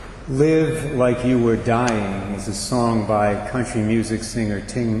Live Like You Were Dying is a song by country music singer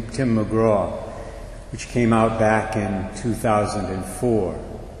Tim McGraw, which came out back in 2004.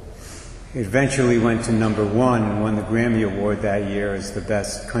 It eventually went to number one and won the Grammy Award that year as the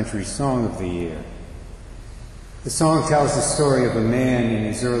best country song of the year. The song tells the story of a man in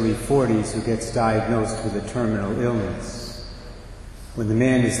his early 40s who gets diagnosed with a terminal illness. When the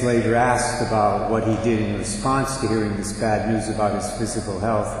man is later asked about what he did in response to hearing this bad news about his physical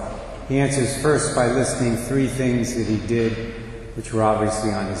health, he answers first by listing 3 things that he did, which were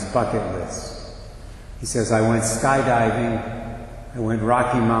obviously on his bucket list. He says, I went skydiving, I went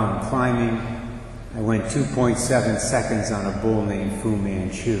Rocky Mountain climbing, I went 2.7 seconds on a bull named Fu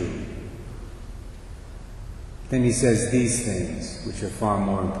Manchu. Then he says these things, which are far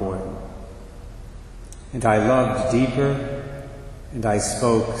more important. And I loved deeper, and I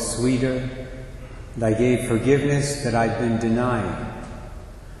spoke sweeter, and I gave forgiveness that I'd been denying.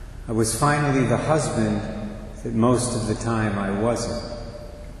 I was finally the husband that most of the time I wasn't.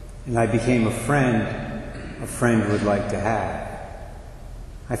 And I became a friend would like to have.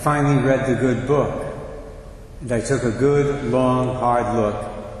 I finally read the good book, and I took a good, long, hard look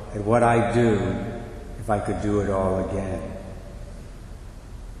at what I'd do if I could do it all again.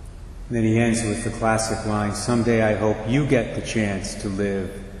 And then he ends with the classic line, someday I hope you get the chance to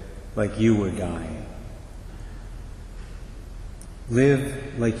live like you were dying.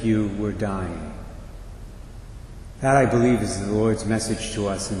 Live like you were dying. That, I believe, is the Lord's message to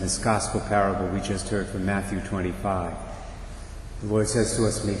us in this gospel parable we just heard from Matthew 25. The Lord says to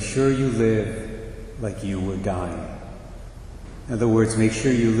us, make sure you live like you were dying. In other words, make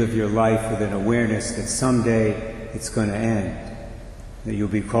sure you live your life with an awareness that someday it's going to end. That you'll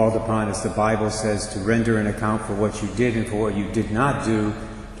be called upon, as the Bible says, to render an account for what you did and for what you did not do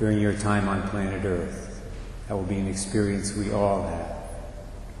during your time on planet Earth. That will be an experience we all have.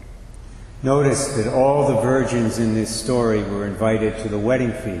 Notice that all the virgins in this story were invited to the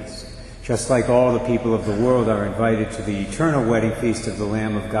wedding feast, just like all the people of the world are invited to the eternal wedding feast of the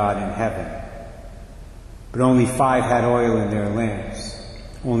Lamb of God in heaven. But only 5 had oil in their lamps.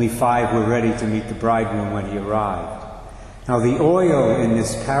 Only 5 were ready to meet the bridegroom when he arrived. Now, the oil in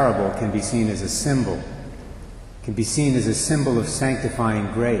this parable can be seen as a symbol. It can be seen as a symbol of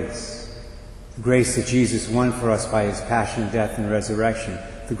sanctifying grace. The grace that Jesus won for us by his passion, death, and resurrection.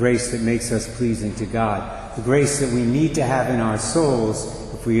 The grace that makes us pleasing to God. The grace that we need to have in our souls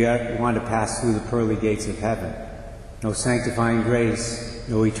if we want to pass through the pearly gates of heaven. No sanctifying grace,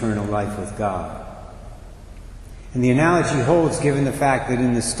 no eternal life with God. And the analogy holds given the fact that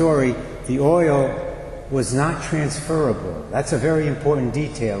in the story, the oil was not transferable. That's a very important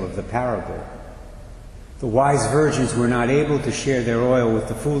detail of the parable. The wise virgins were not able to share their oil with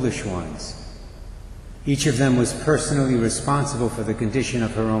the foolish ones. Each of them was personally responsible for the condition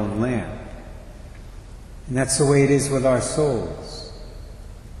of her own lamp. And that's the way it is with our souls.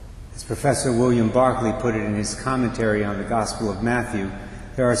 As Professor William Barclay put it in his commentary on the Gospel of Matthew,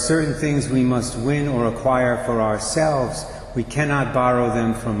 there are certain things we must win or acquire for ourselves. We cannot borrow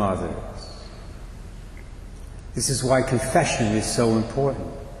them from others. This is why confession is so important.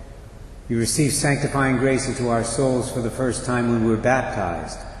 We receive sanctifying grace into our souls for the first time when we're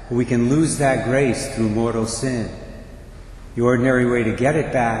baptized. But we can lose that grace through mortal sin. The ordinary way to get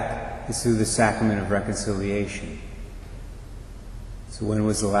it back is through the sacrament of reconciliation. So when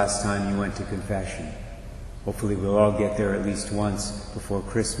was the last time you went to confession? Hopefully we'll all get there at least once before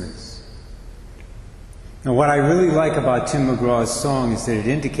Christmas. Now, what I really like about Tim McGraw's song is that it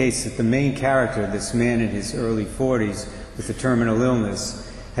indicates that the main character, this man in his early 40s with a terminal illness,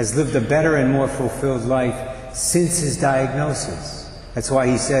 has lived a better and more fulfilled life since his diagnosis. That's why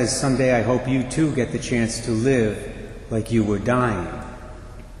he says, someday I hope you too get the chance to live like you were dying.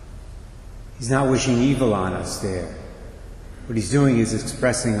 He's not wishing evil on us there. What he's doing is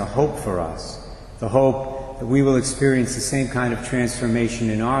expressing a hope for us, the hope that we will experience the same kind of transformation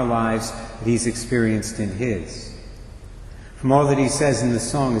in our lives that he's experienced in his. From all that he says in the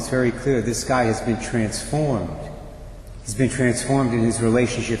song, it's very clear this guy has been transformed. He's been transformed in his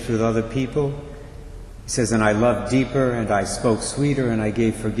relationships with other people. He says, and I loved deeper, and I spoke sweeter, and I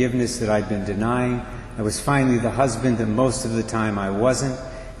gave forgiveness that I'd been denying. I was finally the husband that most of the time I wasn't,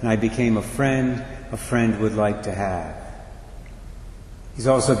 and I became a friend would like to have. He's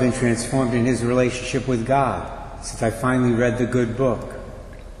also been transformed in his relationship with God, since I finally read the good book.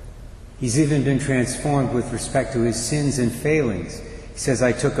 He's even been transformed with respect to his sins and failings. He says,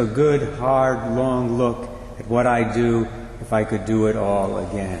 I took a good, hard, long look at what I'd do if I could do it all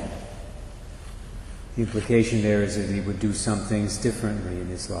again. The implication there is that he would do some things differently in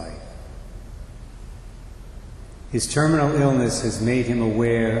his life. His terminal illness has made him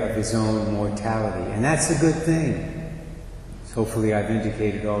aware of his own mortality, and that's a good thing. As hopefully I've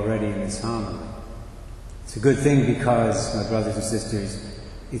indicated already in this homily. It's a good thing because, my brothers and sisters,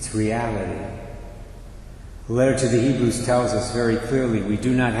 it's reality. The letter to the Hebrews tells us very clearly we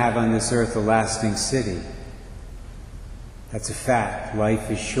do not have on this earth a lasting city. That's a fact.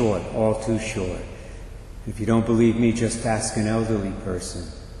 Life is short, all too short. If you don't believe me, just ask an elderly person.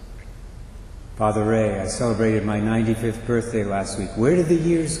 Father Ray, I celebrated my 95th birthday last week. Where did the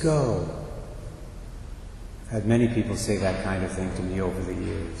years go? I've had many people say that kind of thing to me over the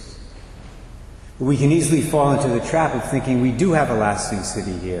years. But we can easily fall into the trap of thinking we do have a lasting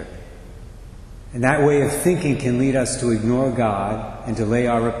city here. And that way of thinking can lead us to ignore God and delay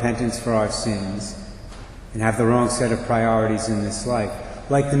our repentance for our sins and have the wrong set of priorities in this life,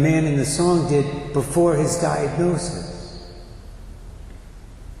 like the man in the song did before his diagnosis.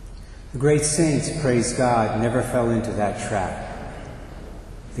 The great saints, praise God, never fell into that trap.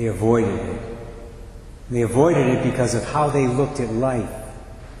 They avoided it. They avoided it because of how they looked at life,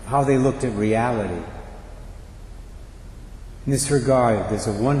 how they looked at reality. In this regard, there's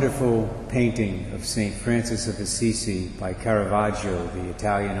a wonderful painting of St. Francis of Assisi by Caravaggio, the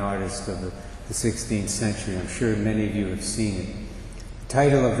Italian artist of the 16th century. I'm sure many of you have seen it. The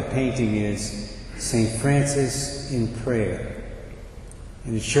title of the painting is St. Francis in Prayer.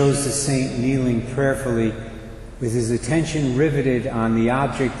 And it shows the saint kneeling prayerfully with his attention riveted on the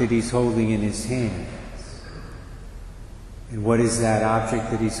object that he's holding in his hands. And what is that object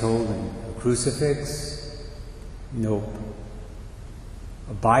that he's holding? A crucifix? Nope.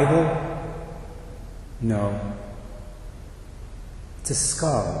 A Bible? No. It's a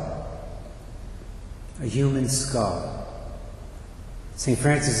skull. A human skull. St.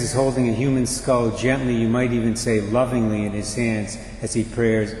 Francis is holding a human skull gently, you might even say lovingly, in his hands as he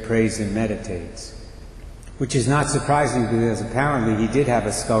prays and meditates. Which is not surprising because apparently he did have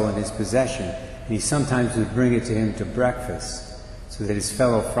a skull in his possession, and he sometimes would bring it to him to breakfast so that his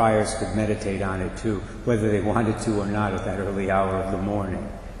fellow friars could meditate on it too, whether they wanted to or not at that early hour of the morning.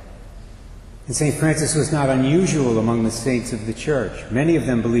 And St. Francis was not unusual among the saints of the Church. Many of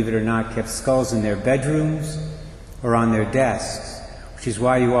them, believe it or not, kept skulls in their bedrooms or on their desks, which is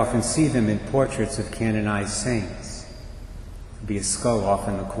why you often see them in portraits of canonized saints. There'll be a skull off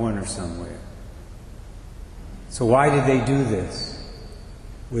in the corner somewhere. So why did they do this?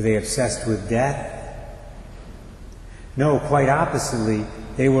 Were they obsessed with death? No, quite oppositely,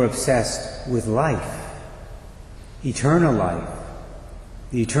 they were obsessed with life, eternal life,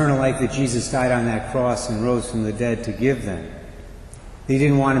 the eternal life that Jesus died on that cross and rose from the dead to give them. They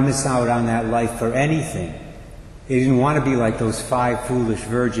didn't want to miss out on that life for anything. They didn't want to be like those 5 foolish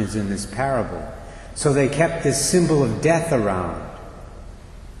virgins in this parable. So they kept this symbol of death around,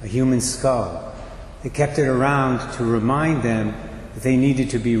 a human skull. They kept it around to remind them that they needed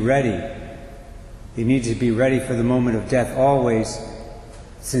to be ready. They needed to be ready for the moment of death always,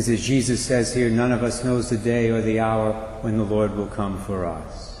 since as Jesus says here, none of us knows the day or the hour when the Lord will come for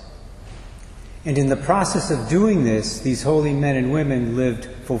us. And in the process of doing this, these holy men and women lived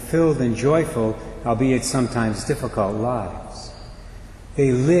fulfilled and joyful, albeit sometimes difficult lives.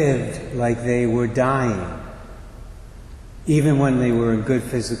 They lived like they were dying, even when they were in good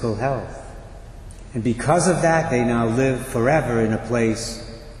physical health. And because of that, they now live forever in a place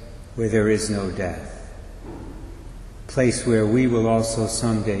where there is no death. A place where we will also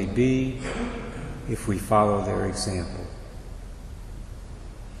someday be if we follow their example.